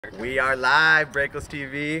We are live, Breakless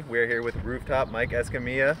TV. We're here with Rooftop Mike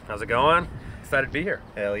Escamilla. How's it going? Excited to be here.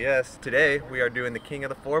 Hell yes. Today we are doing the king of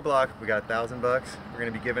the 4 block. We got $1,000 bucks. We're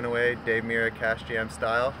going to be giving away Dave Mira Cash Jam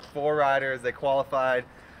style. 4 riders, they qualified.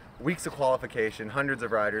 Weeks of qualification, hundreds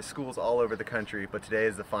of riders, schools all over the country, but today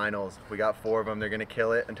is the finals. We got 4 of them. They're going to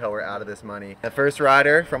kill it until we're out of this money. The first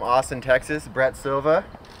rider from Austin, Texas, Brett Silva,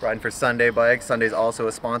 riding for Sunday Bikes. Sunday's also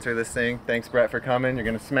a sponsor of this thing. Thanks, Brett, for coming. You're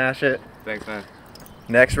going to smash it. Thanks, man.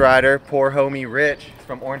 Next rider, poor homie Rich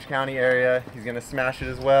from Orange County area. He's gonna smash it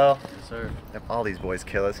as well. Yes, sir. If all these boys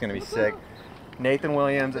kill it, it's gonna be sick. Nathan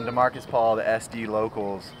Williams and Demarcus Paul, the SD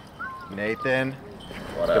locals. Nathan,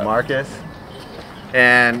 Demarcus.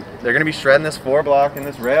 And they're gonna be shredding this 4 block and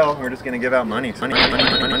this rail. We're just gonna give out money. Money. Ooh,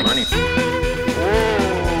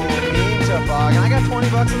 mean toboggan. I got 20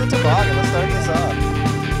 bucks in the toboggan. Let's start this off.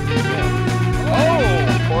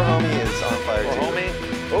 Oh! Poor homie is on fire too. Poor homie.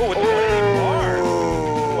 Oh, with the 180 bars.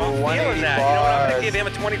 I'm feeling that. You know what? I'm gonna give him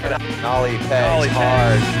a 20 for that. Nollie pegs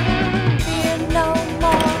hard. No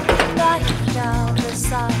more the heat of the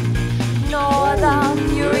sun, nor the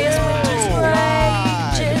furious winter's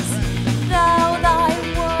rages. Thou thy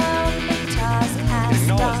worldly task hast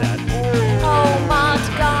done. Oh,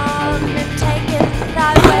 Montgomery, taketh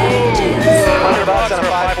thy wages. 100 bucks on a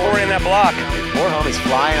 540 in that block. Poor homie's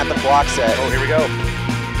flying at the block set. Oh, here we go.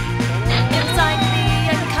 Consign thee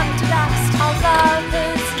and come to dust. All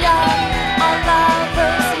lovers young, all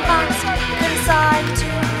lovers must consign to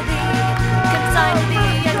thee. Consign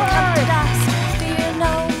thee and come to dust. Fear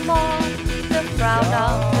no more the frown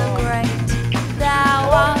of the great. Thou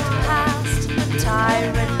art past the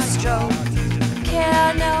tyrant's stroke.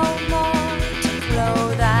 Care no more to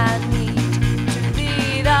clothe and eat. To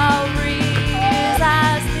thee thou rears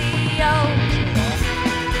as the oak.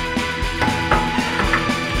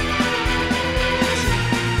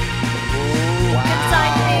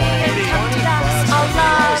 Consign thee and come to dust. All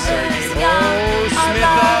lovers young, all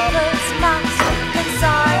lovers must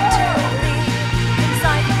consign to thee.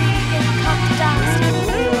 Consign thee and come to dust.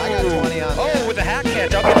 I got 20 on Oh, there. with the hack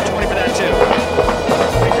catch, I'll give him 20 for that too.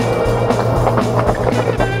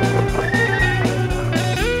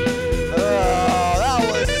 Oh, that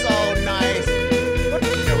was so nice.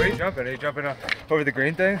 Yeah, where are you jumping? Are you jumping over the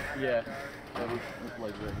green thing? Yeah. Like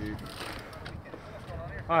right here.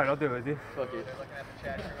 Alright, I'll do it with you. Fuck it.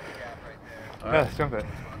 Yeah, let's jump it.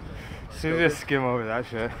 So you just skim over that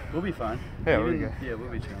shit. We'll be fine. Yeah, we'll be good. Yeah, we'll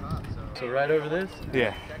be chilling. So right over this?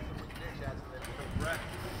 Yeah.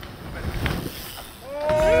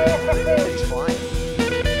 He's flying.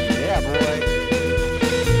 Yeah, boy.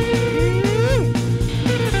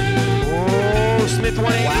 Oh, Smith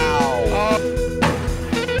 180. Wow.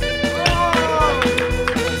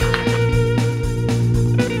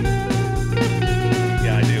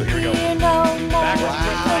 Yeah, I do. Here we go. Fear no more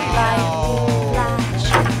lightning flash,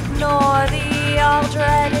 nor the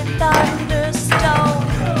all-dreaded thunderstone.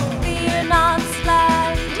 Fear not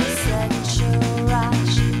slight essential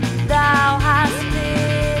rush. Thou hast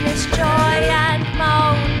finished joy and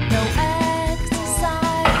moan. No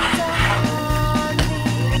exercise upon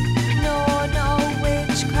thee, nor no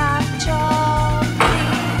witchcraft charm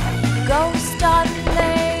thee. Ghost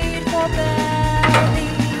unlaid forbear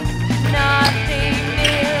thee. Nothing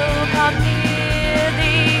will come near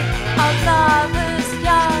thee. All lovers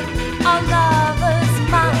young, all lovers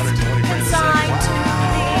must consign to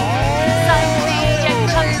thee. Consign thee and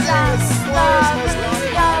come to us. Lovers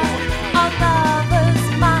young, all lovers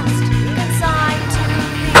must consign to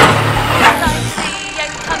thee. Consign thee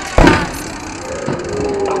and come to us.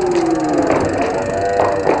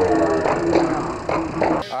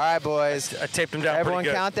 All right, boys. I taped him down Everyone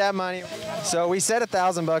pretty good. count that money. So we said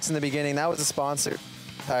 $1,000 bucks in the beginning. That was a sponsor.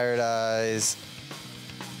 Tired Eyes,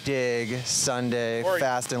 Dig, Sunday, Or-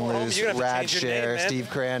 Fast and or, homie, Loose, you're gonna have to Rad change your name, Share, man. Steve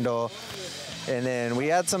Crandall. And then we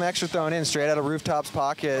had some extra thrown in straight out of Rooftop's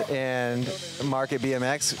pocket, and Market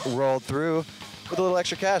BMX rolled through with a little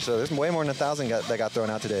extra cash. So there's way more than 1,000 that got thrown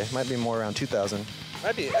out today. Might be more around 2,000.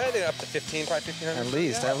 I think up to 15, probably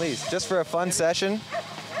 1,500. At least. Just for a fun session.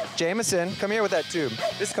 Jameson, come here with that tube.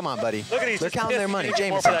 Come on, buddy. Look at these. They're counting their money.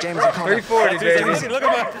 Jameson, Jameson, come on. 340, baby. Look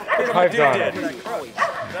at my dude did.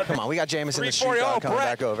 Come on, we got Jameson the street 340. dog Oh, coming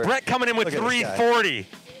back over. Brett coming in with Look at this guy. 340.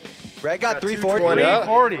 Brett got 340.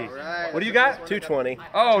 340. What do you got? 220.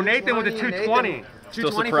 Oh, Nathan with a 220.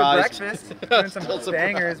 220 for surprised. breakfast. Doing some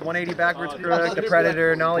bangers. 180 backwards crook, the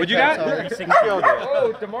Predator, Nollie. What'd you got?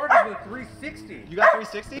 Oh, Demarcus with a 360. You got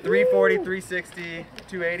 360? 340, 360,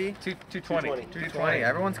 280, 220. 220.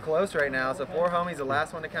 Everyone's close right now, so 4 homies, the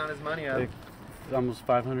last one to count his money up. almost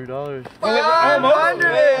 $500. 500!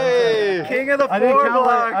 Hey! King of the I didn't 4 count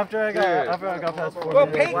block. after I got past 4 Well,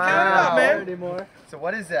 minutes. Peyton counted up, man. Anymore. So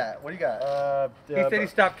what is that? What do you got? He said he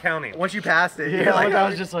stopped counting. Once you passed it, Yeah, you're like, I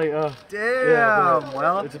was just like, damn. Yeah, but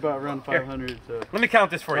Well, it's about around 500. So. Let me count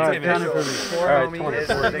this for you. All right, Give me this. count it for me. poor All right, homie 20. is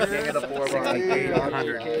the king of the 4 block.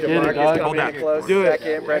 800. Get it, Demarcus dog. Hold coming that. in close Do it.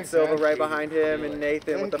 second. Brett Silva right behind him, and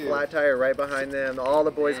Nathan with the flat tire right behind them. All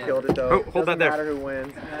the boys killed it though. Oh, hold Doesn't that there. matter who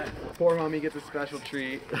wins. Poor homie gets a special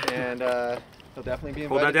treat, and he'll definitely be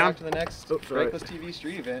Hold that invited down. back to the next sorry. Breakless TV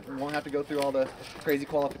street event, and won't have to go through all the crazy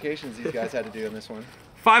qualifications these guys had to do in this one.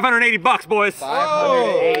 $580, boys.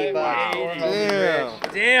 580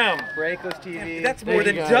 bucks. Damn. Breakless TV. That's more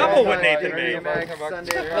than double what Nathan BMX, made.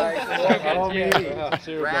 Sunday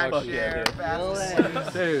Brad share,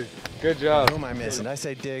 Dude, good job. Who am I missing? Did I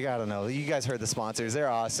say Dig? I don't know. You guys heard the sponsors. They're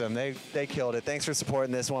awesome. They killed it. Thanks for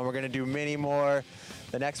supporting this one. We're going to do many more.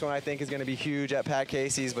 The next one I think is going to be huge at Pat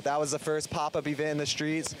Casey's, but that was the first pop-up event in the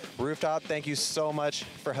streets. Rooftop, thank you so much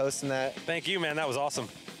for hosting that. Thank you, man. That was awesome.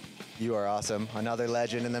 You are awesome. Another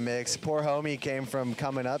legend in the mix. Poor homie came from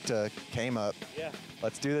coming up to came up. Yeah.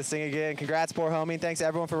 Let's do this thing again. Congrats, poor homie. Thanks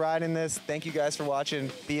everyone for riding this. Thank you guys for watching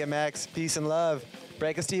BMX. Peace and love.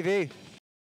 Breakless TV.